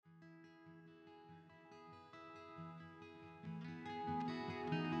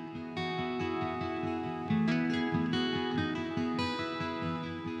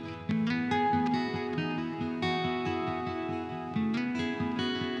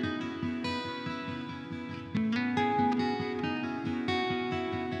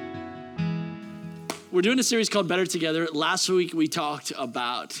We're doing a series called Better Together. Last week, we talked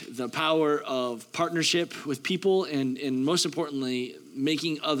about the power of partnership with people and most importantly,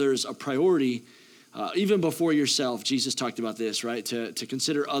 making others a priority, even before yourself. Jesus talked about this, right? To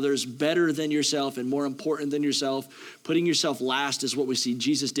consider others better than yourself and more important than yourself. Putting yourself last is what we see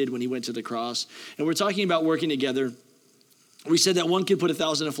Jesus did when he went to the cross. And we're talking about working together. We said that one could put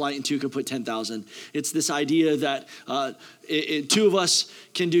 1,000 to flight and two could put 10,000. It's this idea that two of us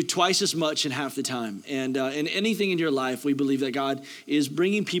can do twice as much in half the time. And in anything in your life, we believe that God is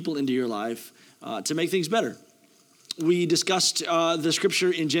bringing people into your life to make things better. We discussed the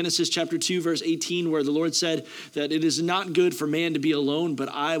scripture in Genesis chapter 2, verse 18, where the Lord said that it is not good for man to be alone, but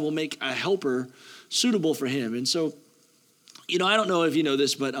I will make a helper suitable for him. And so, I don't know if you know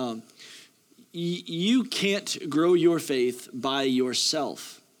this, but you can't grow your faith by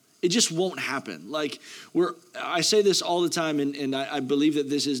yourself. It just won't happen. I say this all the time, and I believe that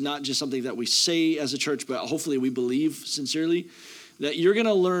this is not just something that we say as a church, but hopefully we believe sincerely that you're going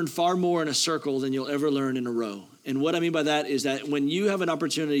to learn far more in a circle than you'll ever learn in a row. And what I mean by that is that when you have an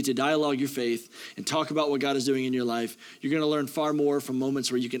opportunity to dialogue your faith and talk about what God is doing in your life, you're going to learn far more from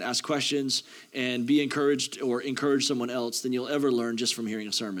moments where you can ask questions and be encouraged or encourage someone else than you'll ever learn just from hearing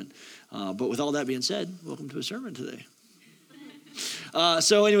a sermon. But with all that being said, welcome to a sermon today.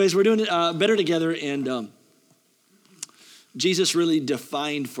 So anyways, we're doing Better Together, and Jesus really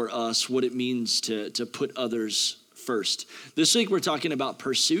defined for us what it means to put others first. This week we're talking about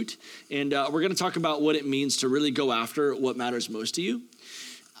pursuit, and we're going to talk about what it means to really go after what matters most to you.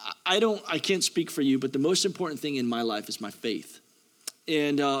 I can't speak for you, but the most important thing in my life is my faith.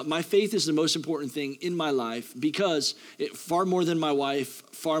 And my faith is the most important thing in my life because far more than my wife,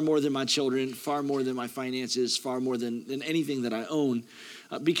 far more than my children, far more than my finances, far more than anything that I own,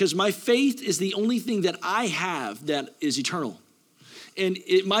 because my faith is the only thing that I have that is eternal. And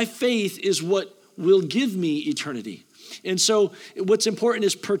my faith is what will give me eternity. And so what's important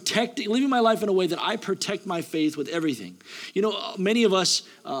is living my life in a way that I protect my faith with everything. Many of us,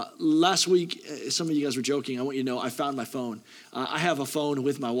 last week, some of you guys were joking. I want you to know I found my phone. I have a phone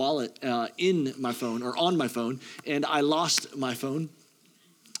with my wallet in my phone or on my phone, and I lost my phone.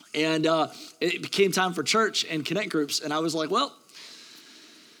 And it became time for church and connect groups, and I was like, well,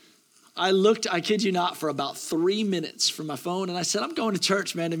 I looked, I kid you not, for about 3 minutes from my phone, and I said, I'm going to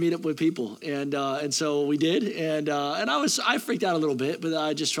church, man, to meet up with people. And so we did, and I freaked out a little bit, but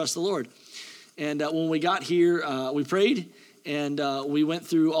I just trust the Lord. And when we got here, we prayed, and we went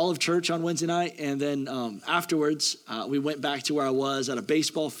through all of church on Wednesday night, and then afterwards, we went back to where I was at a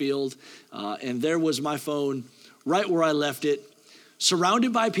baseball field, and there was my phone right where I left it,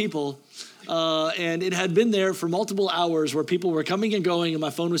 surrounded by people. And it had been there for multiple hours where people were coming and going, and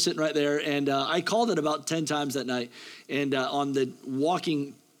my phone was sitting right there. And I called it about 10 times that night. And on the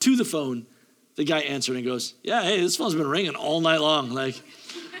walking to the phone, the guy answered and goes, yeah, hey, this phone's been ringing all night long. I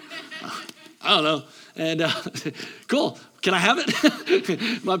don't know. And cool. Can I have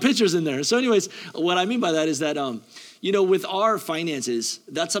it? My picture's in there. So anyways, what I mean by that is that, with our finances,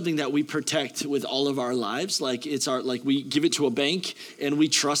 that's something that we protect with all of our lives. We give it to a bank and we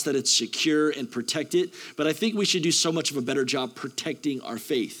trust that it's secure and protected. But I think we should do so much of a better job protecting our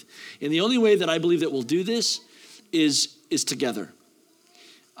faith. And the only way that I believe that we'll do this is together.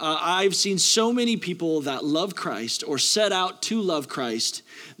 I've seen so many people that love Christ or set out to love Christ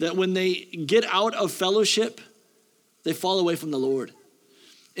that when they get out of fellowship, they fall away from the Lord.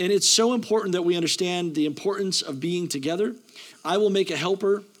 And it's so important that we understand the importance of being together. I will make a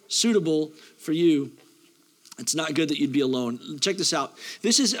helper suitable for you. It's not good that you'd be alone. Check this out.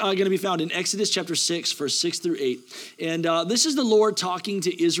 This is going to be found in Exodus chapter 6, verse 6 through 8. And this is the Lord talking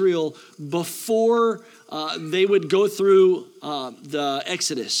to Israel before they would go through the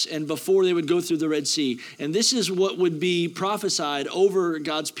Exodus and before they would go through the Red Sea. And this is what would be prophesied over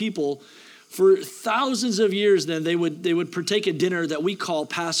God's people. For thousands of years then, they would partake a dinner that we call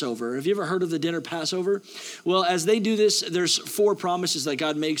Passover. Have you ever heard of the dinner Passover? Well, as they do this, there's 4 promises that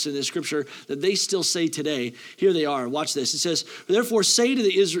God makes in the scripture that they still say today. Here they are. Watch this. It says, therefore say to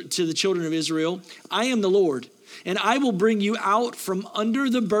the children of Israel, I am the Lord, and I will bring you out from under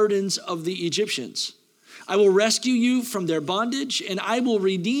the burdens of the Egyptians. I will rescue you from their bondage, and I will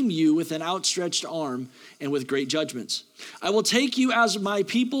redeem you with an outstretched arm and with great judgments. I will take you as my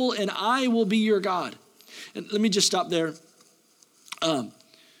people, and I will be your God. And let me just stop there.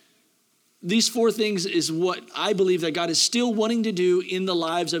 These 4 things is what I believe that God is still wanting to do in the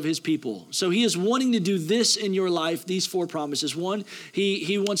lives of his people. So he is wanting to do this in your life, these 4 promises. 1,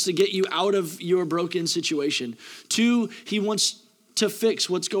 he wants to get you out of your broken situation. 2, he wants to fix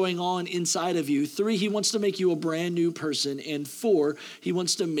what's going on inside of you. 3, he wants to make you a brand new person. And 4, he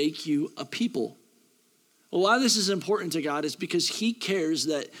wants to make you a people. Well, why this is important to God is because he cares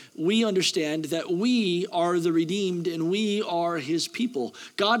that we understand that we are the redeemed and we are his people.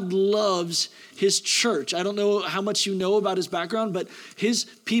 God loves his church. I don't know how much you know about his background, but his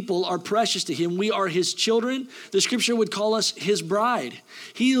people are precious to him. We are his children. The scripture would call us his bride.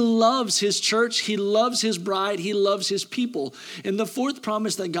 He loves his church. He loves his bride. He loves his people. And the fourth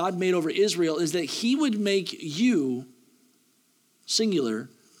promise that God made over Israel is that he would make you, singular,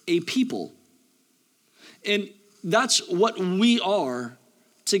 a people. And that's what we are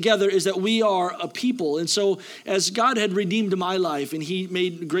together, is that we are a people. And so as God had redeemed my life and he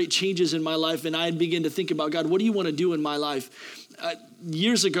made great changes in my life, and I began to think about, God, what do you want to do in my life?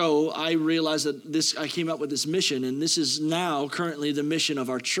 Years ago, I realized that I came up with this mission, and this is now currently the mission of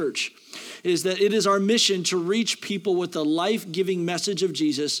our church, is that it is our mission to reach people with the life-giving message of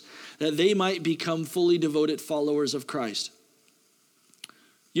Jesus, that they might become fully devoted followers of Christ.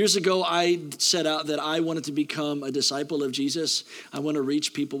 Years ago, I set out that I wanted to become a disciple of Jesus. I want to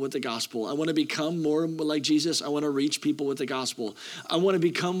reach people with the gospel. I want to become more like Jesus. I want to reach people with the gospel. I want to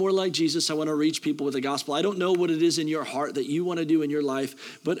become more like Jesus. I want to reach people with the gospel. I don't know what it is in your heart that you want to do in your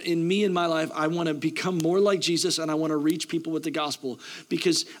life, but in me, in my life, I want to become more like Jesus, and I want to reach people with the gospel,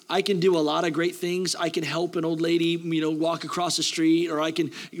 because I can do a lot of great things. I can help an old lady, walk across the street, or I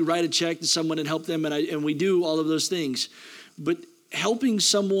can write a check to someone and help them, and we do all of those things. But helping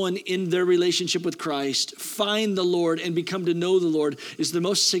someone in their relationship with Christ find the Lord and become to know the Lord is the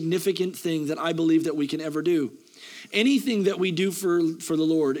most significant thing that I believe that we can ever do. Anything that we do for the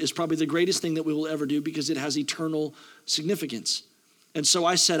Lord is probably the greatest thing that we will ever do, because it has eternal significance. And so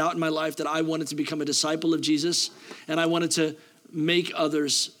I set out in my life that I wanted to become a disciple of Jesus, and I wanted to make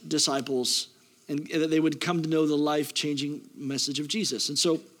others disciples, and that they would come to know the life-changing message of Jesus. And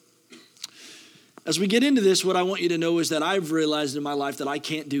so as we get into this, what I want you to know is that I've realized in my life that I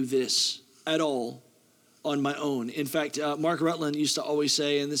can't do this at all on my own. In fact, Mark Rutland used to always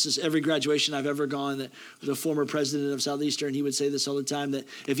say, and this is every graduation I've ever gone, that the former president of Southeastern, he would say this all the time, that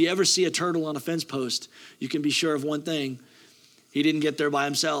if you ever see a turtle on a fence post, you can be sure of one thing: he didn't get there by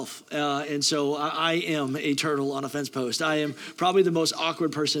himself. And so I am a turtle on a fence post. I am probably the most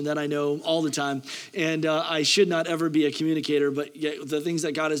awkward person that I know all the time. And I should not ever be a communicator, but yet the things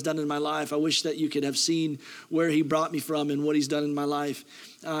that God has done in my life, I wish that you could have seen where he brought me from and what he's done in my life.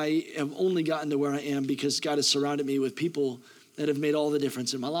 I have only gotten to where I am because God has surrounded me with people that have made all the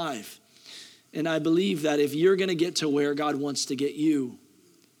difference in my life. And I believe that if you're going to get to where God wants to get you,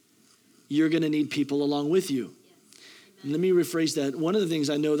 you're going to need people along with you. Let me rephrase that. One of the things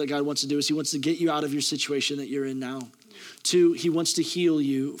I know that God wants to do is he wants to get you out of your situation that you're in now. 2, he wants to heal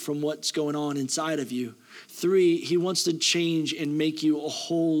you from what's going on inside of you. 3, he wants to change and make you a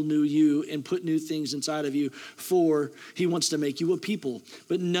whole new you and put new things inside of you. 4, he wants to make you a people.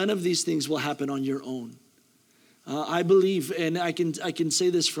 But none of these things will happen on your own. I believe, and I can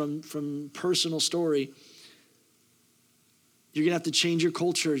say this from personal story, you're going to have to change your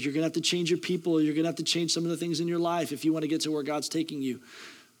culture. You're going to have to change your people. You're going to have to change some of the things in your life if you want to get to where God's taking you.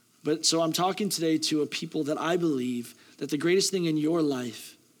 But so I'm talking today to a people that I believe that the greatest thing in your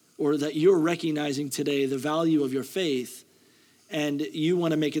life, or that you're recognizing today the value of your faith, and you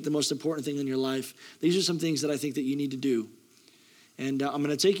want to make it the most important thing in your life. These are some things that I think that you need to do. And I'm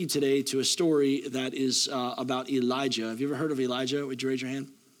going to take you today to a story that is about Elijah. Have you ever heard of Elijah? Would you raise your hand?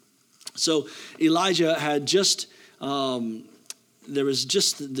 So Elijah had just... there was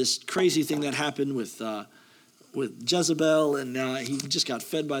just this crazy thing that happened with Jezebel, and he just got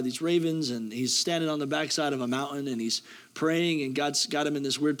fed by these ravens, and he's standing on the backside of a mountain, and he's praying, and God's got him in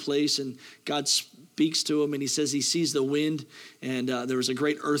this weird place, and God speaks to him, and he says he sees the wind, and there was a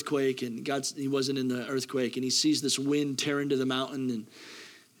great earthquake, and he wasn't in the earthquake, and he sees this wind tear into the mountain, and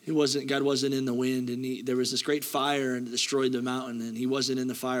God wasn't in the wind, and there was this great fire and it destroyed the mountain, and he wasn't in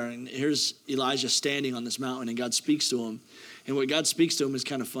the fire. And here's Elijah standing on this mountain, and God speaks to him. And what God speaks to him is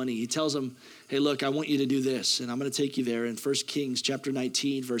kind of funny. He tells him, hey, look, I want you to do this, and I'm going to take you there. In 1 Kings chapter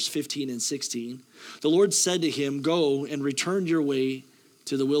 19, verse 15 and 16, the Lord said to him, go and return your way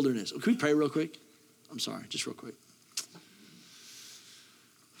to the wilderness. Can we pray real quick? I'm sorry, just real quick.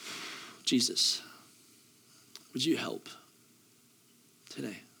 Jesus, would you help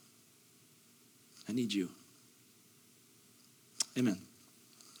today? I need you. Amen.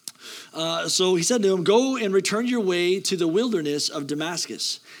 So he said to him, go and return your way to the wilderness of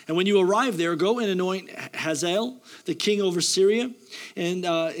Damascus. And when you arrive there, go and anoint Hazael, the king over Syria. And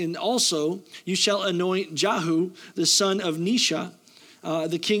also you shall anoint Jehu, the son of Nisha,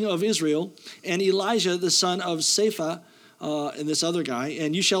 the king of Israel, and Elijah, the son of Shaphat, and this other guy.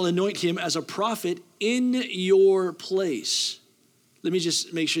 And you shall anoint him as a prophet in your place. Let me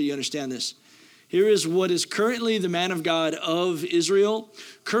just make sure you understand this. Here is what is currently the man of God of Israel.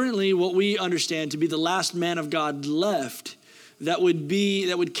 Currently, what we understand to be the last man of God left that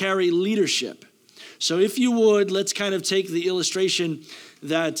would carry leadership. So if you would, let's kind of take the illustration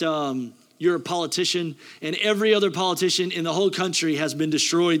that you're a politician and every other politician in the whole country has been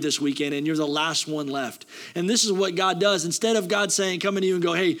destroyed this weekend and you're the last one left. And this is what God does. Instead of God coming to you and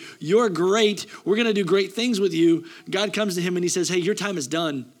go, hey, you're great, we're going to do great things with you, God comes to him and he says, hey, your time is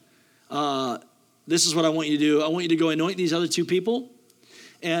done. This is what I want you to do. I want you to go anoint these other two people.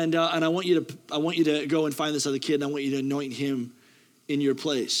 And I want you to go and find this other kid and I want you to anoint him in your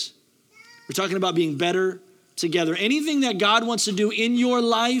place. We're talking about being better together. Anything that God wants to do in your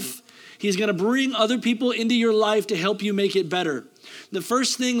life, he's going to bring other people into your life to help you make it better. The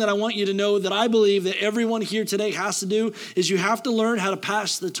first thing that I want you to know that I believe that everyone here today has to do is you have to learn how to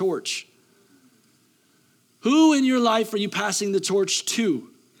pass the torch. Who in your life are you passing the torch to?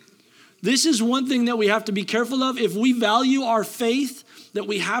 This is one thing that we have to be careful of. If we value our faith, that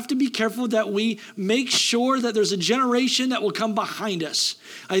we have to be careful that we make sure that there's a generation that will come behind us.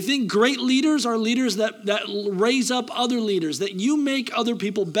 I think great leaders are leaders that raise up other leaders, that you make other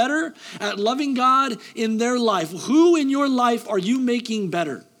people better at loving God in their life. Who in your life are you making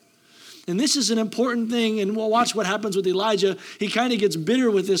better? And this is an important thing, and we'll watch what happens with Elijah. He kind of gets bitter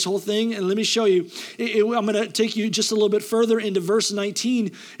with this whole thing, and let me show you. I'm going to take you just a little bit further into verse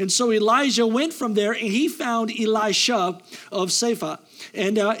 19. And so Elijah went from there, and he found Elisha of Shaphat,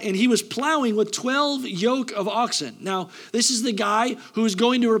 and he was plowing with 12 yoke of oxen. Now, this is the guy who's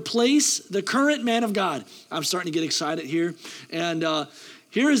going to replace the current man of God. I'm starting to get excited here, and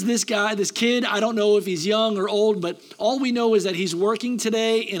here is this guy, this kid. I don't know if he's young or old, but all we know is that he's working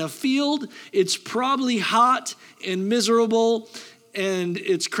today in a field. It's probably hot and miserable, and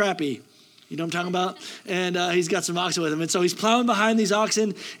it's crappy. You know what I'm talking about? And he's got some oxen with him. And so he's plowing behind these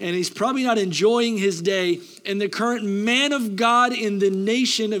oxen, and he's probably not enjoying his day. And the current man of God in the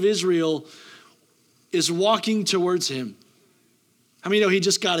nation of Israel is walking towards him. I mean, he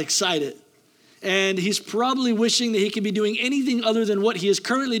just got excited. And he's probably wishing that he could be doing anything other than what he is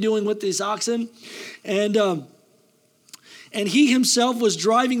currently doing with these oxen. And he himself was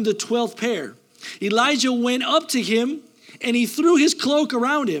driving the 12th pair. Elijah went up to him and he threw his cloak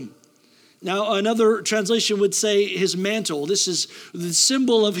around him. Now, another translation would say his mantle. This is the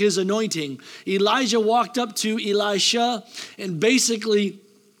symbol of his anointing. Elijah walked up to Elisha and basically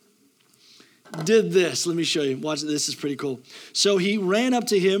did this. Let me show you. Watch, this is pretty cool. So he ran up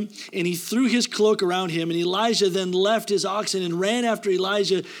to him and he threw his cloak around him, and Elijah then left his oxen and ran after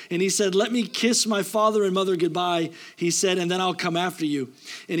Elijah, and he said, let me kiss my father and mother goodbye, he said, and then I'll come after you.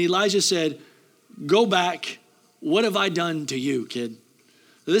 And Elijah said, go back. What have I done to you, kid?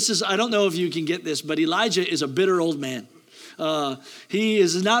 I don't know if you can get this, but Elijah is a bitter old man. He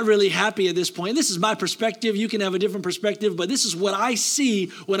is not really happy at this point. This is my perspective. You can have a different perspective, but this is what I see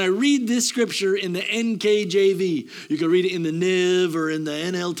when I read this scripture in the NKJV. You can read it in the NIV or in the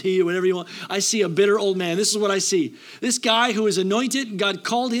NLT or whatever you want. I see a bitter old man. This is what I see. This guy who is anointed, God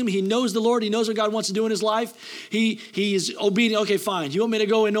called him. He knows the Lord. He knows what God wants to do in his life. He is obedient. Okay, fine. You want me to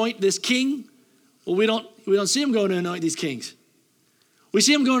go anoint this king? Well, we don't see him going to anoint these kings. We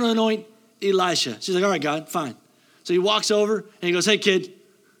see him going to anoint Elisha. She's like, all right, God, fine. So he walks over and he goes, hey, kid.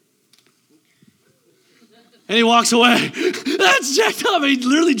 And he walks away. That's jacked up. He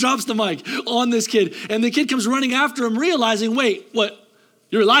literally drops the mic on this kid. And the kid comes running after him, realizing, wait, what?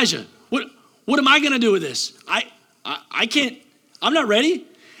 You're Elijah. What am I going to do with this? I can't. I'm not ready.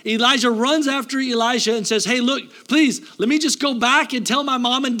 Elijah runs after Elisha and says, hey, look, please, let me just go back and tell my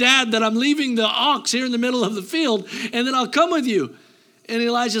mom and dad that I'm leaving the ox here in the middle of the field, and then I'll come with you. And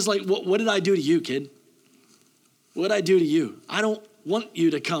Elijah's like, what did I do to you, kid? What did I do to you? I don't want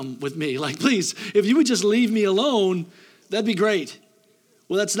you to come with me. Like, please, if you would just leave me alone, that'd be great.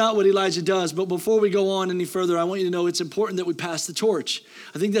 Well, that's not what Elijah does. But before we go on any further, I want you to know it's important that we pass the torch.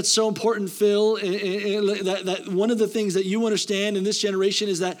 I think that's so important, Phil, that one of the things that you understand in this generation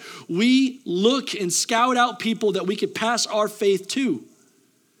is that we look and scout out people that we could pass our faith to.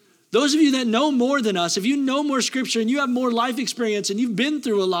 Those of you that know more than us, if you know more scripture and you have more life experience and you've been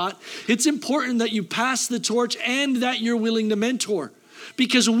through a lot, it's important that you pass the torch and that you're willing to mentor.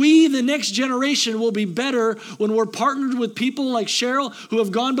 Because we, the next generation, will be better when we're partnered with people like Cheryl, who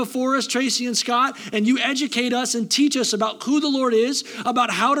have gone before us, Tracy and Scott, and you educate us and teach us about who the Lord is, about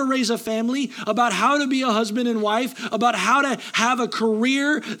how to raise a family, about how to be a husband and wife, about how to have a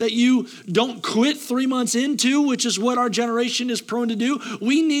career that you don't quit 3 months into, which is what our generation is prone to do.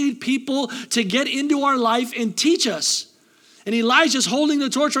 We need people to get into our life and teach us. And Elijah's holding the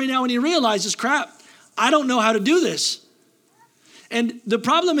torch right now and he realizes, crap, I don't know how to do this. And the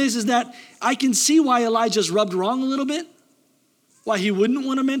problem is that I can see why Elijah's rubbed wrong a little bit, why he wouldn't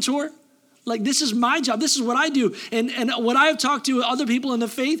want a mentor. Like, this is my job. This is what I do. And what I've talked to other people in the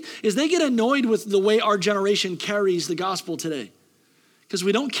faith is they get annoyed with the way our generation carries the gospel today. Because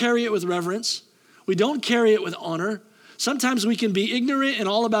we don't carry it with reverence. We don't carry it with honor. Sometimes we can be ignorant and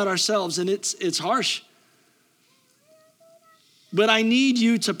all about ourselves, and it's harsh. But I need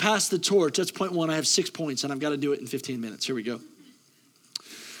you to pass the torch. That's point one. I have 6 points, and I've got to do it in 15 minutes. Here we go.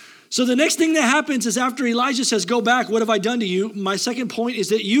 So the next thing that happens is after Elijah says, go back, what have I done to you? My second point is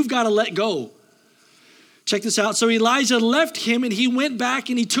that you've got to let go. Check this out. So Elijah left him and he went back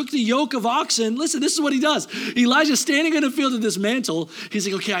and he took the yoke of oxen. Listen, this is what he does. Elijah's standing in the field with this mantle. He's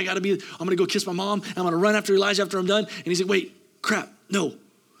like, okay, I'm going to go kiss my mom. I'm going to run after Elijah after I'm done. And he's like, wait, crap, no.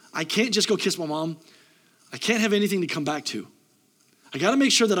 I can't just go kiss my mom. I can't have anything to come back to. I got to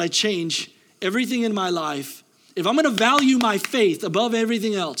make sure that I change everything in my life. If I'm going to value my faith above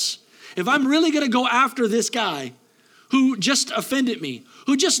everything else, if I'm really going to go after this guy who just offended me,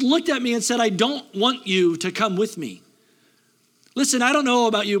 who just looked at me and said, I don't want you to come with me. Listen, I don't know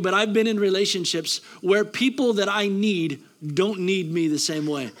about you, but I've been in relationships where people that I need don't need me the same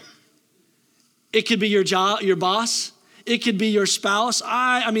way. It could be your job, your boss. It could be your spouse.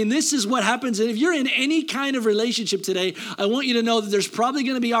 I mean, this is what happens. And if you're in any kind of relationship today, I want you to know that there's probably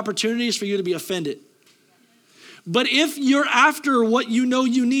going to be opportunities for you to be offended. But if you're after what you know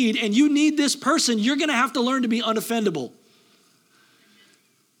you need and you need this person, you're going to have to learn to be unoffendable.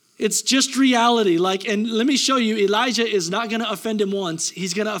 It's just reality. And let me show you, Elijah is not going to offend him once.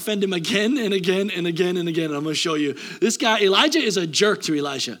 He's going to offend him again and again and again and again. And I'm going to show you. This guy, Elijah is a jerk to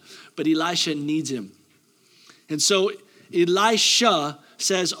Elisha, but Elisha needs him. And so Elisha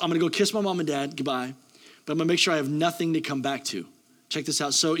says, I'm going to go kiss my mom and dad, goodbye, but I'm going to make sure I have nothing to come back to. Check this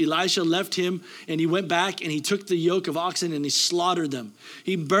out. So Elisha left him and he went back and he took the yoke of oxen and he slaughtered them.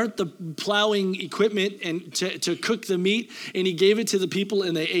 He burnt the plowing equipment and to cook the meat and he gave it to the people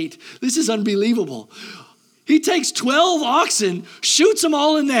and they ate. This is unbelievable. He takes 12 oxen, shoots them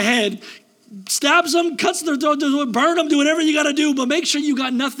all in the head, stabs them, cuts their throat, burn them, do whatever you got to do, but make sure you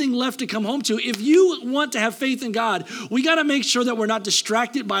got nothing left to come home to. If you want to have faith in God, we got to make sure that we're not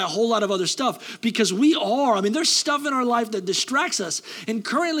distracted by a whole lot of other stuff because there's stuff in our life that distracts us. And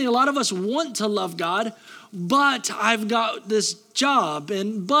currently a lot of us want to love God, but I've got this job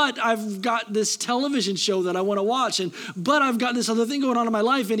but I've got this television show that I want to watch but I've got this other thing going on in my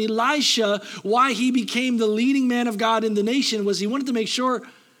life. And Elisha, why he became the leading man of God in the nation was he wanted to make sure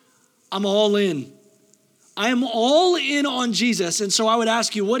I'm all in. I am all in on Jesus. And so I would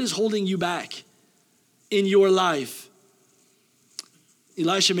ask you, what is holding you back in your life?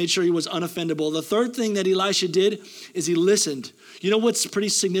 Elisha made sure he was unoffendable. The third thing that Elisha did is he listened. You know what's pretty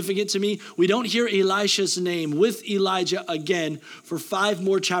significant to me? We don't hear Elisha's name with Elijah again for 5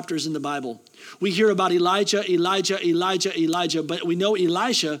 more chapters in the Bible. We hear about Elijah, but we know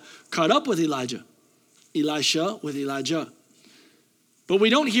Elisha caught up with Elijah. Elisha with Elijah. But we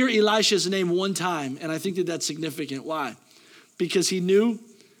don't hear Elisha's name one time, and I think that that's significant. Why? Because he knew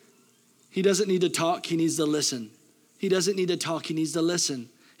he doesn't need to talk, he needs to listen. He doesn't need to talk, he needs to listen.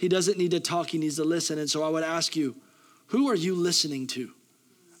 He doesn't need to talk, he needs to listen. And so I would ask you, who are you listening to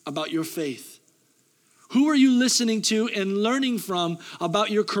about your faith? Who are you listening to and learning from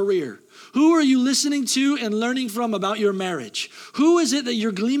about your career? Who are you listening to and learning from about your marriage? Who is it that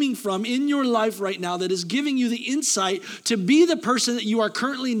you're gleaming from in your life right now that is giving you the insight to be the person that you are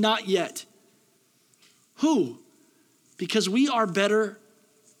currently not yet? Who? Because we are better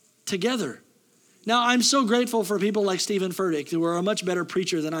together. Now, I'm so grateful for people like Stephen Furtick, who are a much better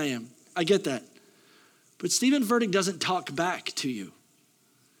preacher than I am. I get that. But Stephen Furtick doesn't talk back to you.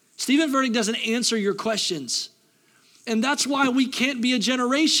 Stephen Furtick doesn't answer your questions. And that's why we can't be a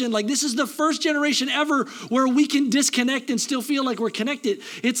generation. This is the first generation ever where we can disconnect and still feel like we're connected.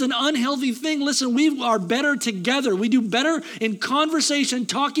 It's an unhealthy thing. Listen, we are better together. We do better in conversation,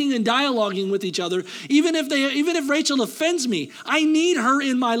 talking and dialoguing with each other. Even if Rachel offends me, I need her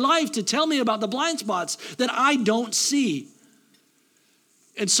in my life to tell me about the blind spots that I don't see.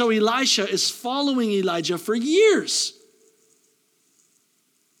 And so Elisha is following Elijah for years.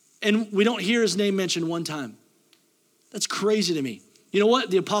 And we don't hear his name mentioned one time. That's crazy to me. You know what?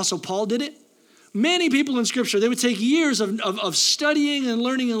 The Apostle Paul did it. Many people in Scripture, they would take years of studying and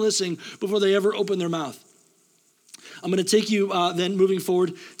learning and listening before they ever opened their mouth. I'm going to take you then moving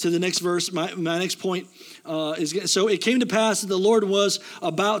forward to the next verse. My next point is, so it came to pass that the Lord was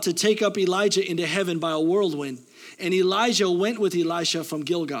about to take up Elijah into heaven by a whirlwind. And Elijah went with Elisha from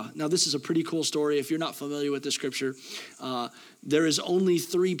Gilgal. Now, this is a pretty cool story. If you're not familiar with the Scripture, there is only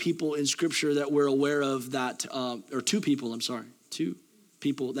 3 people in Scripture that we're aware of that, or 2 people, I'm sorry. 2?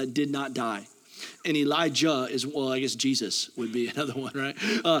 people that did not die. And Elijah is, well, I guess Jesus would be another one, right?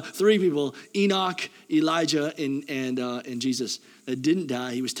 3 people, Enoch, Elijah, and Jesus, that didn't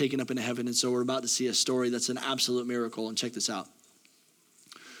die. He was taken up into heaven. And so we're about to see a story that's an absolute miracle. And check this out.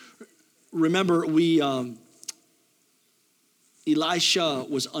 Remember, Elisha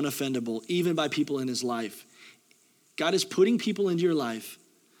was unoffendable, even by people in his life. God is putting people into your life.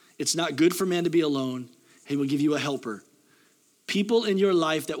 It's not good for man to be alone. He will give you a helper. People in your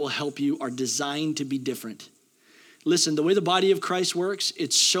life that will help you are designed to be different. Listen, the way the body of Christ works,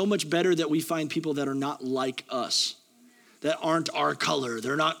 it's so much better that we find people that are not like us, that aren't our color,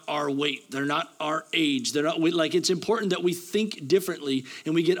 they're not our weight, they're not our age, they're not like, it's important that we think differently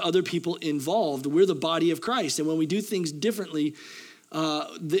and we get other people involved. We're the body of Christ, and when we do things differently,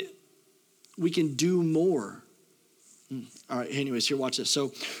 we can do more. All right, anyways, here, watch this.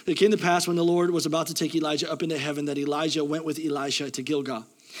 So it came to pass when the Lord was about to take Elijah up into heaven that Elijah went with Elisha to Gilgal.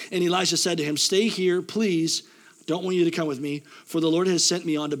 And Elijah said to him, "Stay here, please. Don't want you to come with me, for the Lord has sent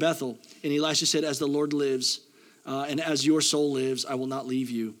me on to Bethel." And Elisha said, "As the Lord lives, and as your soul lives, I will not leave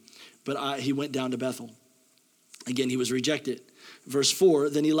you." But he went down to Bethel. Again, he was rejected. Verse 4,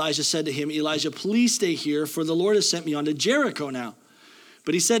 then Elijah said to him, "Elijah, please stay here, for the Lord has sent me on to Jericho now."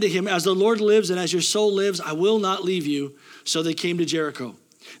 But he said to him, "As the Lord lives and as your soul lives, I will not leave you." So they came to Jericho.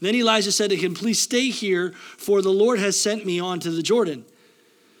 Then Elijah said to him, "Please stay here, for the Lord has sent me on to the Jordan."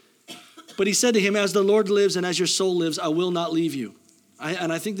 But he said to him, "As the Lord lives and as your soul lives, I will not leave you."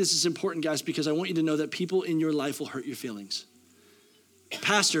 And I think this is important, guys, because I want you to know that people in your life will hurt your feelings.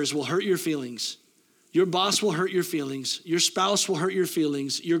 Pastors will hurt your feelings. Your boss will hurt your feelings. Your spouse will hurt your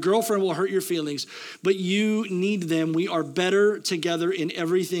feelings. Your girlfriend will hurt your feelings. But you need them. We are better together in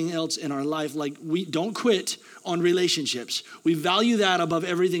everything else in our life. Like, we don't quit on relationships. We value that above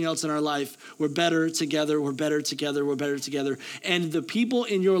everything else in our life. We're better together. We're better together. We're better together. And the people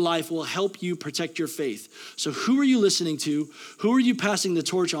in your life will help you protect your faith. So who are you listening to? Who are you passing the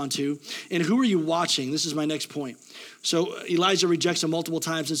torch on to? And who are you watching? This is my next point. So Elijah rejects him multiple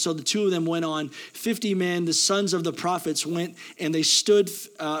times. And so the 2 of them went on. 50 men, the sons of the prophets, went and they stood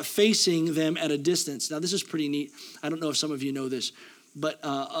facing them at a distance. Now, this is pretty neat. I don't know if some of you know this, but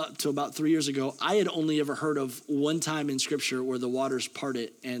up to about 3 years ago, I had only ever heard of one time in Scripture where the waters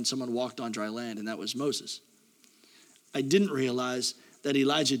parted and someone walked on dry land, and that was Moses. I didn't realize that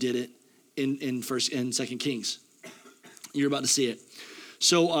Elijah did it in 1st and 2nd Kings. You're about to see it.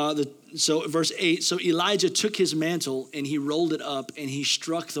 So verse 8, so Elijah took his mantle and he rolled it up and he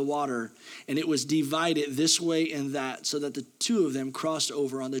struck the water, and it was divided this way and that, so that the 2 of them crossed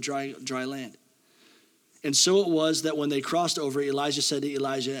over on the dry land. And so it was that when they crossed over, Elijah said to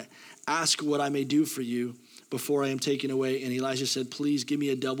Elijah, "Ask what I may do for you before I am taken away." And Elijah said, "Please give me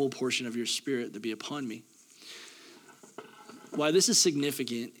a double portion of your spirit to be upon me." Why this is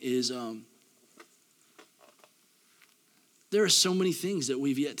significant is there are so many things that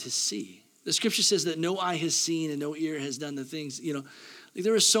we've yet to see. The scripture says that no eye has seen and no ear has done the things, like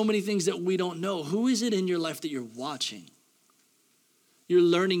there are so many things that we don't know. Who is it in your life that you're watching? You're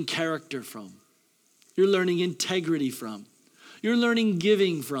learning character from. You're learning integrity from. You're learning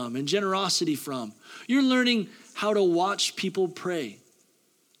giving from and generosity from. You're learning how to watch people pray.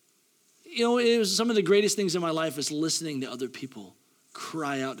 It was some of the greatest things in my life is listening to other people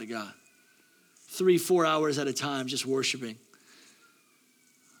cry out to God. 3-4 hours at a time, just worshiping.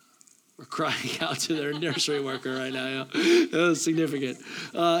 We're crying out to their nursery worker right now. That was significant.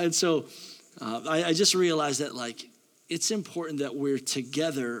 And so I just realized that, it's important that we're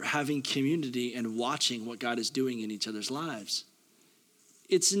together having community and watching what God is doing in each other's lives.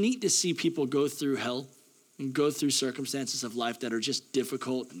 It's neat to see people go through hell and go through circumstances of life that are just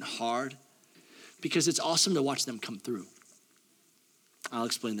difficult and hard, because it's awesome to watch them come through. I'll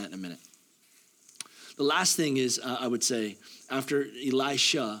explain that in a minute. The last thing is, I would say, after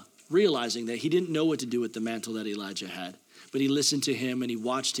Elisha realizing that he didn't know what to do with the mantle that Elijah had, but he listened to him and he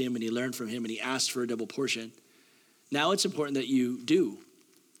watched him and he learned from him and he asked for a double portion. Now it's important that you do.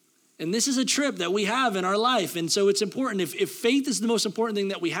 And this is a trip that we have in our life. And so it's important. If faith is the most important thing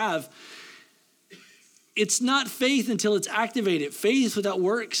that we have, it's not faith until it's activated. Faith without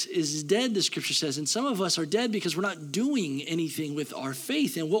works is dead, the scripture says. And some of us are dead because we're not doing anything with our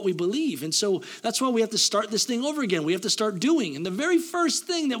faith and what we believe. And so that's why we have to start this thing over again. We have to start doing. And the very first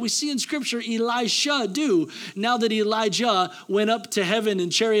thing that we see in scripture Elisha do, now that Elijah went up to heaven in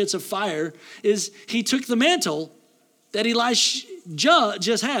chariots of fire, is he took the mantle that Elisha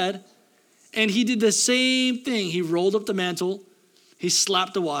just had, and he did the same thing. He rolled up the mantle, he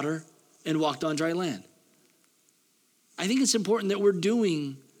slapped the water, and walked on dry land. I think it's important that we're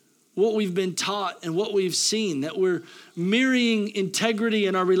doing what we've been taught and what we've seen, that we're mirroring integrity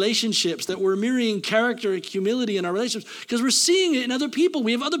in our relationships, that we're mirroring character and humility in our relationships, because we're seeing it in other people.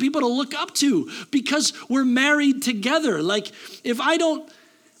 We have other people to look up to because we're married together. Like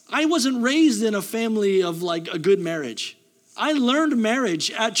I wasn't raised in a family of like a good marriage. I learned marriage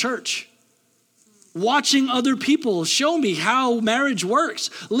at church. Watching other people show me how marriage works.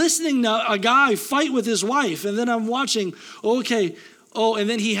 Listening to a guy fight with his wife. And then I'm watching, and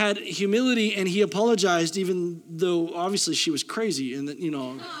then he had humility and he apologized even though obviously she was crazy. And then,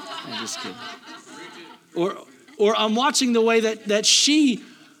 I'm just kidding. Or I'm watching the way that she,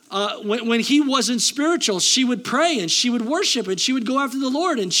 when he wasn't spiritual, she would pray and she would worship and she would go after the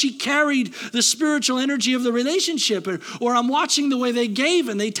Lord and she carried the spiritual energy of the relationship. Or I'm watching the way they gave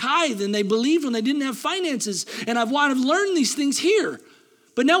and they tithed and they believed when they didn't have finances. And I've learned these things here,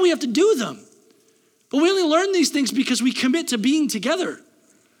 but now we have to do them. But we only learn these things because we commit to being together.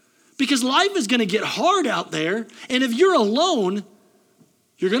 Because life is going to get hard out there. And if you're alone,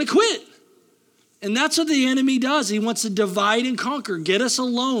 you're going to quit. And that's what the enemy does. He wants to divide and conquer, get us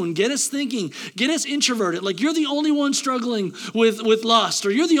alone, get us thinking, get us introverted. Like you're the only one struggling with lust,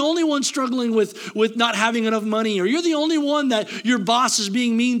 or you're the only one struggling with not having enough money, or you're the only one that your boss is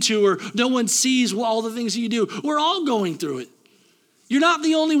being mean to, or no one sees all the things that you do. We're all going through it. You're not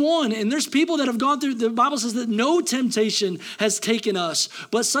the only one. And there's people that have gone through, the Bible says that no temptation has taken us,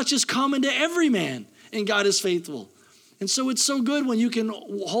 but such is common to every man, and God is faithful. And so it's so good when you can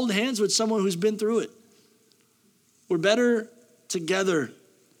hold hands with someone who's been through it. We're better together,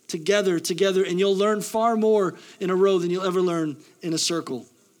 and you'll learn far more in a row than you'll ever learn in a circle.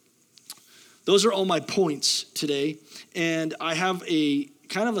 Those are all my points today. And I have a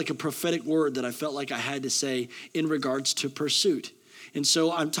kind of like a prophetic word that I felt like I had to say in regards to pursuit. And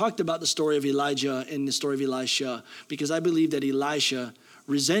so I've talked about the story of Elijah and the story of Elisha because I believe that Elisha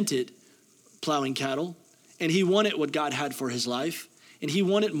resented plowing cattle. And he wanted what God had for his life. And he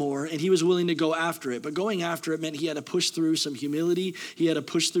wanted more, and he was willing to go after it. But going after it meant he had to push through some humility. He had to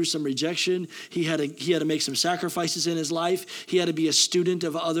push through some rejection. He had to make some sacrifices in his life. He had to be a student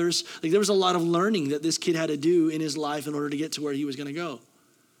of others. Like there was a lot of learning that this kid had to do in his life in order to get to where he was going to go.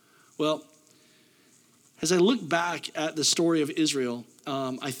 Well, as I look back at the story of Israel,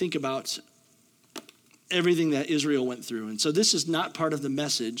 I think about everything that Israel went through. And so this is not part of the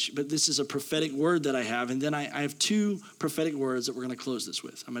message, but this is a prophetic word that I have. And then I have two prophetic words that we're going to close this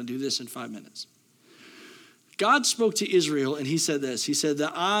with. I'm going to do this in 5 minutes. God spoke to Israel and he said this. He said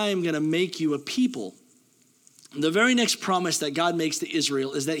that I'm going to make you a people. The very next promise that God makes to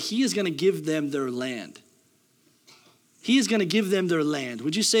Israel is that he is going to give them their land. He is going to give them their land.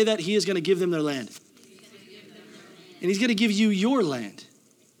 Would you say that? He is going to give them their land. And he's going to give you your land.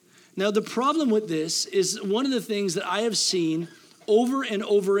 Now, the problem with this is one of the things that I have seen over and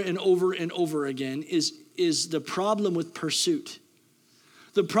over and over and over again is the problem with pursuit.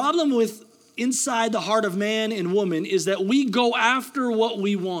 The problem with inside the heart of man and woman is that we go after what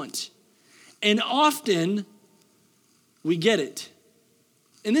we want. And often we get it.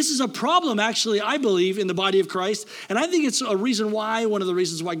 And this is a problem, actually, I believe, in the body of Christ. And I think it's one of the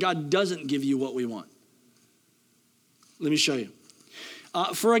reasons why God doesn't give you what we want. Let me show you.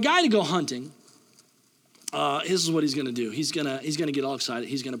 For a guy to go hunting, this is what he's going to do. He's going to get all excited.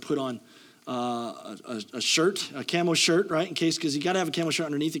 He's going to put on a shirt, a camo shirt, right? Because you got to have a camo shirt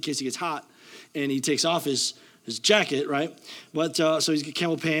underneath in case he gets hot, and he takes off his jacket, right? But so he's got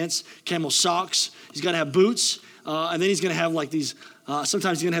camo pants, camo socks. He's got to have boots, and then he's going to have like these.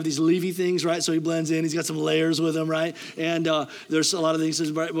 Sometimes he's going to have these leafy things, right? So he blends in. He's got some layers with him, right? And there's a lot of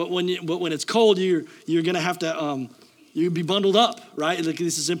things. But when it's cold, you're going to have to. You'd be bundled up, right? Like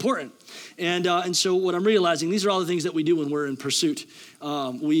this is important. And so what I'm realizing, these are all the things that we do when we're in pursuit.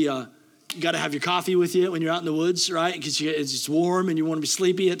 You got to have your coffee with you when you're out in the woods, right? Because it's warm and you want to be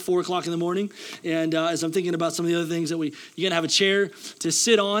sleepy at 4 o'clock in the morning. And as I'm thinking about some of the other things that you got to have a chair to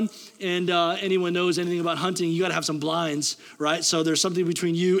sit on. And anyone knows anything about hunting, you got to have some blinds, right? So there's something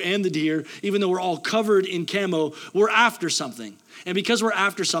between you and the deer. Even though we're all covered in camo, we're after something. And because we're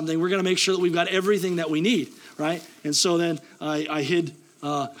after something, we're going to make sure that we've got everything that we need, right? And so then I hid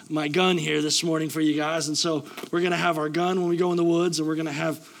my gun here this morning for you guys. And so we're going to have our gun when we go in the woods, and we're going to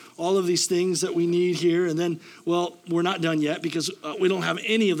have all of these things that we need here. And then, well, we're not done yet because we don't have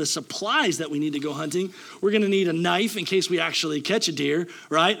any of the supplies that we need to go hunting. We're going to need a knife in case we actually catch a deer,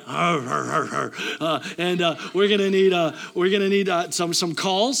 right? And we're going to need some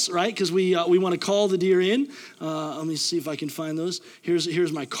calls, right? Because we want to call the deer in. Let me see if I can find those.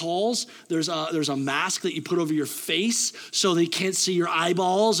 Here's my calls. There's a mask that you put over your face so they can't see your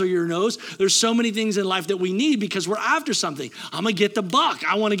eyeballs or your nose. There's so many things in life that we need because we're after something. I'm going to get the buck.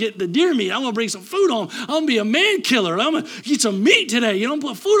 I want to get get the deer meat. I'm going to bring some food home. I'm going to be a man killer. I'm going to eat some meat today. You know,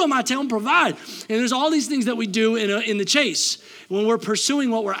 put food on my table and provide. And there's all these things that we do in the chase when we're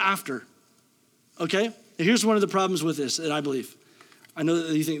pursuing what we're after. Okay? And here's one of the problems with this that I believe. I know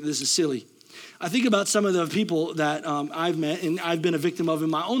that you think this is silly. I think about some of the people that I've met and I've been a victim of in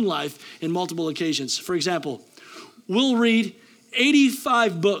my own life in multiple occasions. For example, we'll read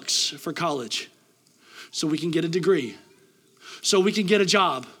 85 books for college so we can get a degree, so we can get a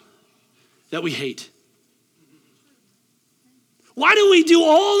job that we hate. Why do we do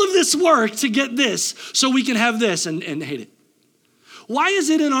all of this work to get this so we can have this and hate it? Why is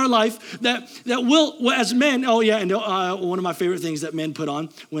it in our life that we'll, as men, and one of my favorite things that men put on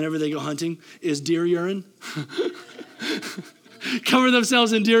whenever they go hunting is deer urine. Cover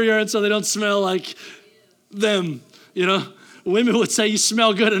themselves in deer urine so they don't smell like them, you know. Women would say you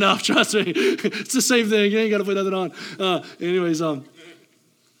smell good enough, trust me. It's the same thing, you ain't got to put nothing on.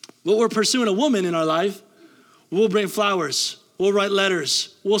 But we're pursuing a woman in our life. We'll bring flowers. We'll write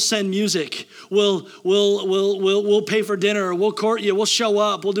letters. We'll send music. We'll pay for dinner. We'll court you. We'll show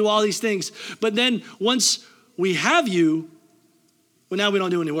up. We'll do all these things. But then once we have you, well, now we don't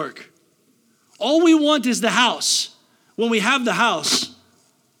do any work. All we want is the house. When we have the house,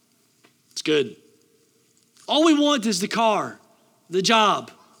 it's good. All we want is the car, the job.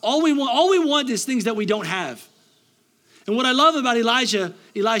 All we want is things that we don't have. And what I love about Elisha,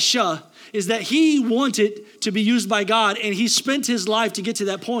 is that he wanted to be used by God, and he spent his life to get to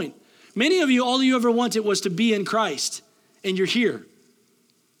that point. Many of you, all you ever wanted was to be in Christ, and you're here.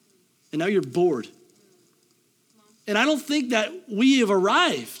 And now you're bored. And I don't think that we have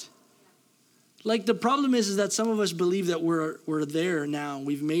arrived. Like, the problem is that some of us believe that we're there now,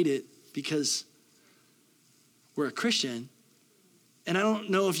 we've made it because we're a Christian. And I don't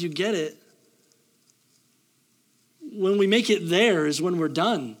know if you get it. When we make it there is when we're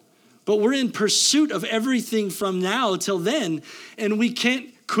done. But we're in pursuit of everything from now till then, and we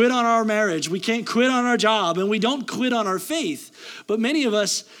can't quit on our marriage. We can't quit on our job, and we don't quit on our faith. But many of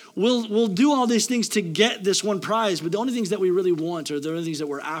us will do all these things to get this one prize, but the only things that we really want or the only things that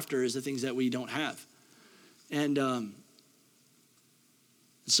we're after is the things that we don't have. And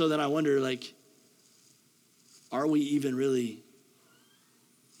so then I wonder, like, are we even really?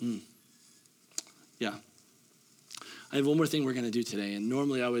 Yeah. I have one more thing we're going to do today, and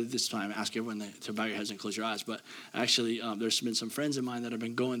normally I would this time ask everyone to bow your heads and close your eyes, but actually there's been some friends of mine that have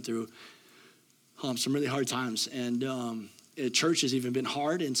been going through some really hard times, and church has even been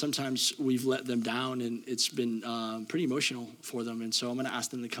hard, and sometimes we've let them down, and it's been pretty emotional for them, and so I'm going to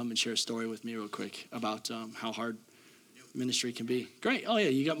ask them to come and share a story with me real quick about how hard ministry can be. Great. Oh, yeah,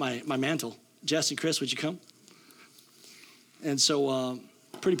 you got my mantle. Jess and Chris, would you come? And so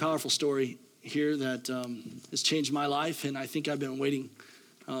pretty powerful story here that has changed my life, and I think I've been waiting.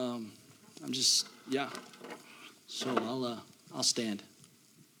 So I'll stand.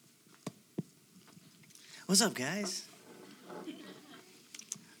 What's up, guys?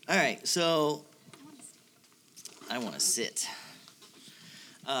 All right, so I want to sit.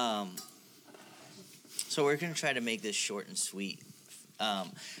 So we're going to try to make this short and sweet.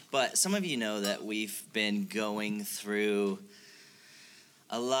 But some of you know that we've been going through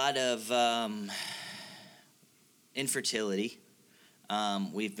a lot of infertility.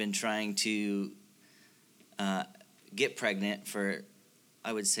 We've been trying to get pregnant for,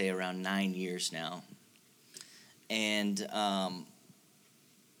 I would say, around 9 years now. And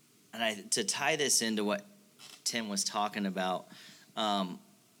to tie this into what Tim was talking about,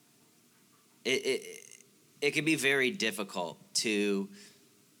 it can be very difficult to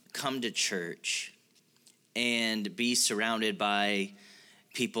come to church and be surrounded by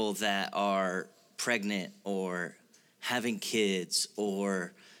people that are pregnant or having kids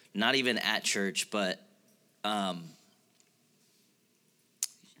or not even at church, but the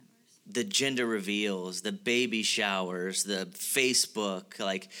gender reveals, the baby showers, the Facebook,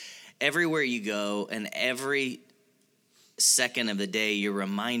 like everywhere you go and every second of the day you're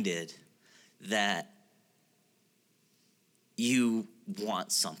reminded that you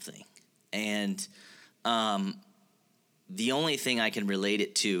want something. And the only thing I can relate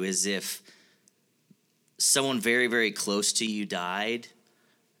it to is if someone very, very close to you died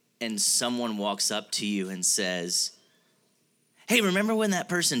and someone walks up to you and says, hey, remember when that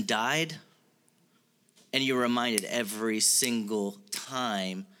person died? And you're reminded every single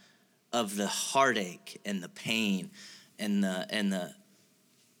time of the heartache and the pain and the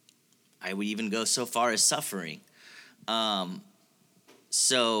I would even go so far as suffering.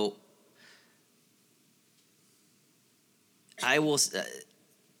 So I will,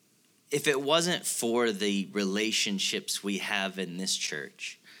 if it wasn't for the relationships we have in this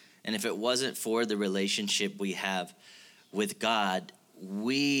church And if it wasn't for the relationship we have with God,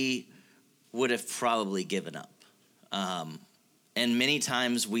 we would have probably given up. And many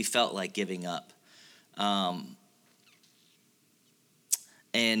times we felt like giving up.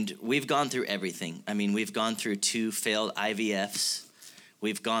 And we've gone through everything. I mean, we've gone through 2 failed IVFs.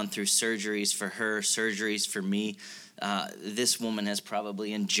 We've gone through surgeries for her, surgeries for me. This woman has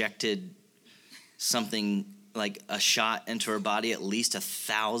probably injected something like a shot into her body at least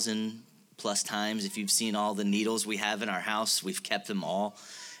 1,000 plus times. If you've seen all the needles we have in our house, we've kept them all.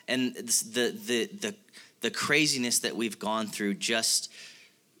 And the craziness that we've gone through just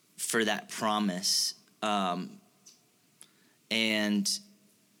for that promise. And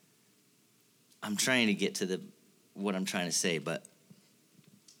I'm trying to get to what I'm trying to say, but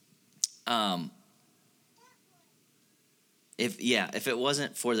if it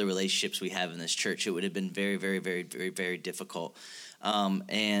wasn't for the relationships we have in this church, it would have been very, very, very, very, very difficult.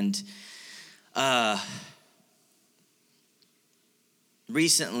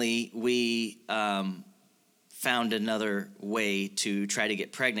 Recently we found another way to try to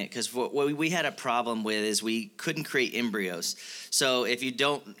get pregnant, because what we had a problem with is we couldn't create embryos. So if you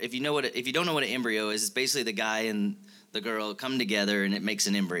don't know what an embryo is, it's basically the guy and the girl come together and it makes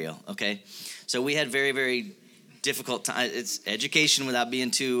an embryo. Okay, so we had very, very difficult time. It's education without being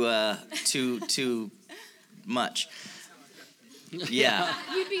too much. Yeah.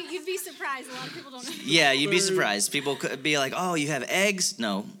 You'd be surprised. A lot of people don't know. Yeah, you'd be surprised. People could be like, "Oh, you have eggs?"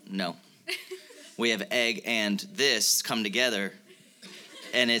 No. We have egg and this come together,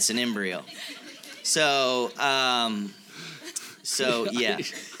 and it's an embryo. So yeah.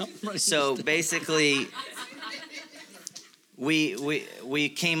 So basically, we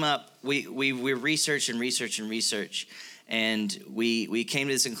came up. We researched, and we came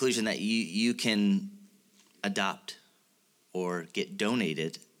to this conclusion that you can adopt or get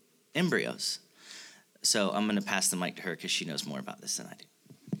donated embryos. So I'm going to pass the mic to her because she knows more about this than I do.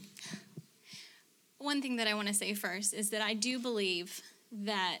 One thing that I want to say first is that I do believe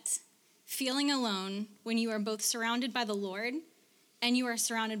that feeling alone when you are both surrounded by the Lord and you are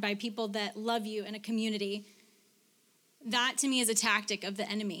surrounded by people that love you in a community, that to me is a tactic of the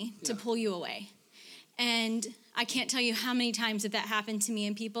enemy to pull you away. And I can't tell you how many times that happened to me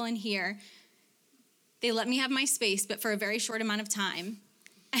and people in here. They let me have my space, but for a very short amount of time.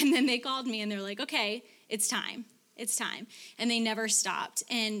 And then they called me and they're like, okay, it's time. It's time. And they never stopped.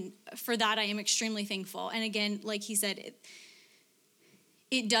 And for that, I am extremely thankful. And again, like he said,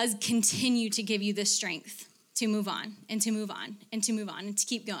 it does continue to give you the strength to move on and to move on and to move on and to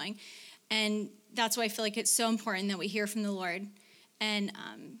keep going. And that's why I feel like it's so important that we hear from the Lord. And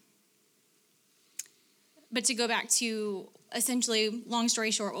but to go back to essentially, long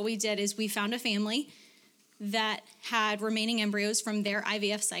story short, what we did is we found a family that had remaining embryos from their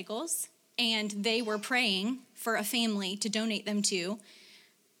IVF cycles, and they were praying for a family to donate them to.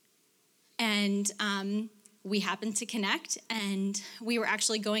 And we happened to connect, and we were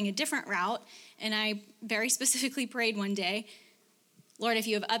actually going a different route. And I very specifically prayed one day, Lord, if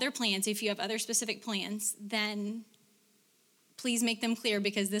you have other plans, if you have other specific plans, then please make them clear,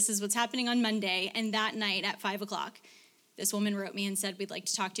 because this is what's happening on Monday. And that night at 5:00, this woman wrote me and said, we'd like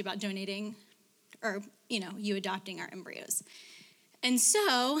to talk to you about donating, or, you adopting our embryos. And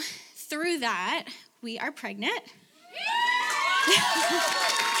so through that, we are pregnant.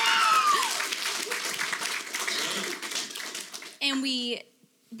 And we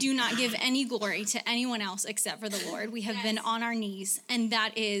do not give any glory to anyone else except for the Lord. We have been on our knees, and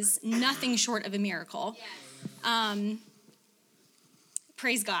that is nothing short of a miracle. Yes.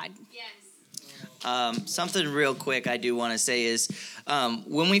 Praise God. Yes. Something real quick I do want to say is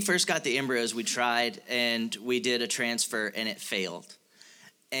when we first got the embryos, we tried and we did a transfer and it failed.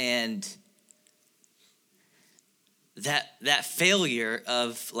 And that failure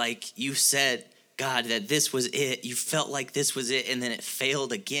of, like you said, God, that this was it, you felt like this was it, and then it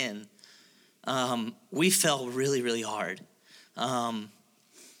failed again. We fell really, really hard.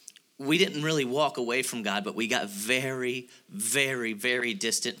 We didn't really walk away from God, but we got very, very, very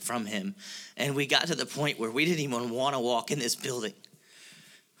distant from him. And we got to the point where we didn't even want to walk in this building.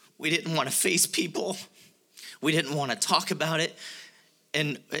 We didn't want to face people. We didn't want to talk about it.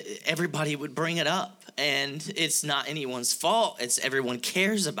 And everybody would bring it up. And it's not anyone's fault. It's everyone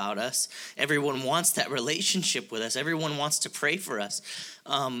cares about us. Everyone wants that relationship with us. Everyone wants to pray for us.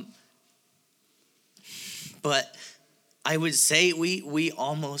 But I would say we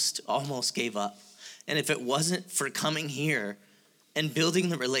almost gave up. And if it wasn't for coming here and building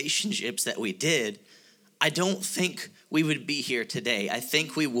the relationships that we did, I don't think we would be here today. I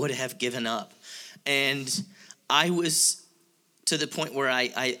think we would have given up. And I was to the point where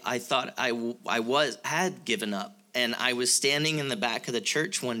I thought I had given up. And I was standing in the back of the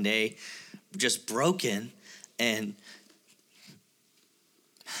church one day, just broken, and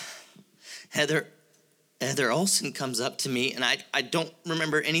Heather Olson comes up to me, and I don't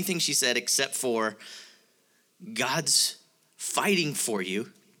remember anything she said except for, God's fighting for you,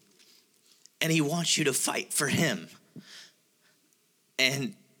 and he wants you to fight for him.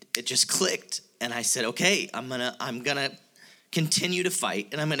 And it just clicked, and I said, okay, I'm gonna continue to fight,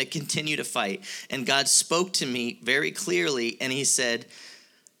 and I'm gonna continue to fight. And God spoke to me very clearly, and he said,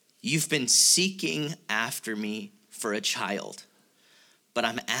 you've been seeking after me for a child, but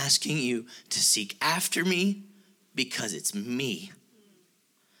I'm asking you to seek after me because it's me.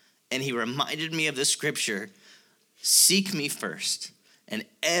 And he reminded me of the scripture, seek me first, and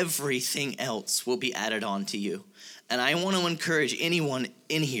everything else will be added on to you. And I want to encourage anyone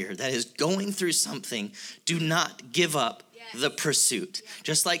in here that is going through something, do not give up the pursuit.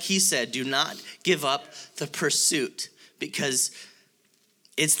 Just like he said, do not give up the pursuit, because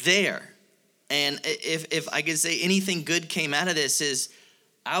it's there. And if I could say anything good came out of this, is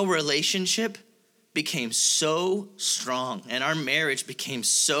our relationship became so strong, and our marriage became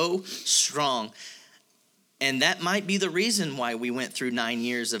so strong. And that might be the reason why we went through 9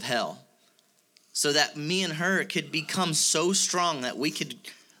 years of hell, so that me and her could become so strong that we could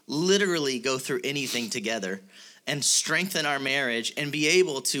literally go through anything together and strengthen our marriage and be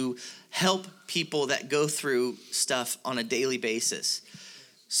able to help people that go through stuff on a daily basis.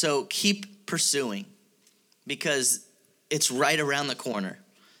 So keep pursuing, because it's right around the corner.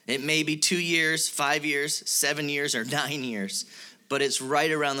 It may be 2 years, 5 years, 7 years, or 9 years, but it's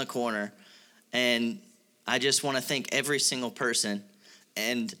right around the corner. And I just want to thank every single person.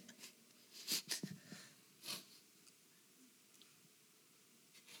 And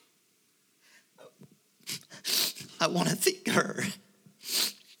I want to thank her.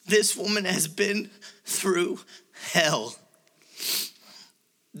 This woman has been through hell.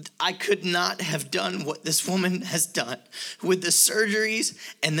 I could not have done what this woman has done with the surgeries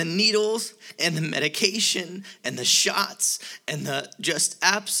and the needles and the medication and the shots and the just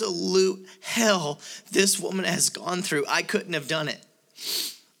absolute hell this woman has gone through. I couldn't have done it.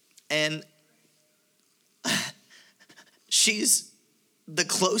 And she's the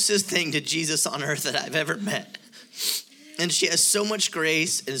closest thing to Jesus on earth that I've ever met. And she has so much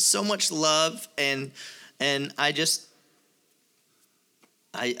grace and so much love, and I just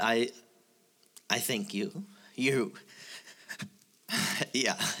I thank you.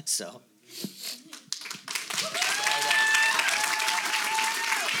 Yeah, so.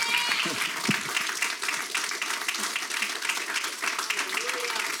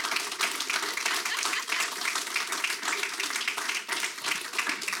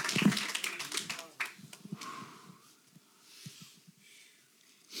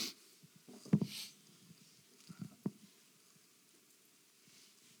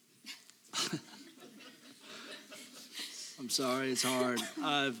 I'm sorry, it's hard.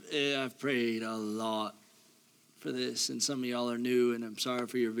 I've prayed a lot for this, and some of y'all are new, and I'm sorry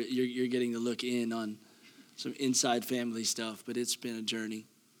for you're getting to look in on some inside family stuff, but it's been a journey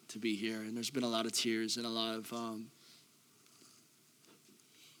to be here, and there's been a lot of tears and a lot of I'm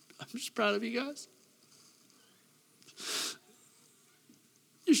just proud of you guys.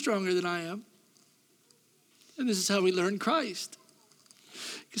 You're stronger than I am, and this is how we learn Christ,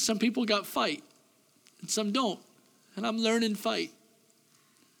 because some people got fight and some don't. And I'm learning fight.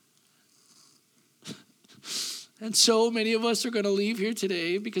 And so many of us are going to leave here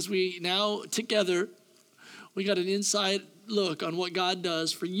today because we now together, we got an inside look on what God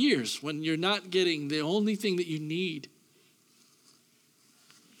does for years when you're not getting the only thing that you need.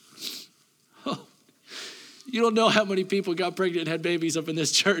 Oh, you don't know how many people got pregnant and had babies up in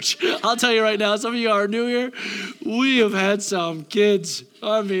this church. I'll tell you right now, some of you are new here. We have had some kids.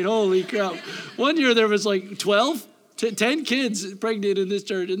 I mean, holy crap. One year there was like 10 kids pregnant in this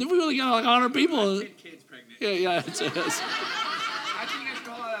church, and then we only got like 100 people. 10 kids pregnant. Yeah, I think I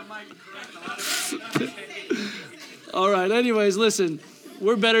call that might be correct. All right, anyways, listen,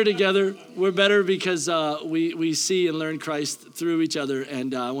 we're better together. We're better because we see and learn Christ through each other,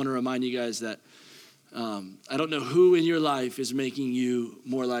 and I want to remind you guys that I don't know who in your life is making you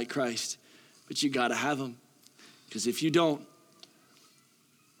more like Christ, but you got to have him, because if you don't,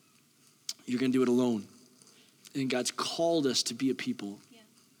 you're going to do it alone. And God's called us to be a people. Yeah.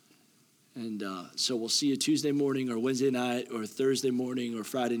 And so we'll see you Tuesday morning or Wednesday night or Thursday morning or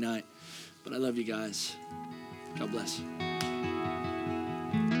Friday night. But I love you guys. God bless.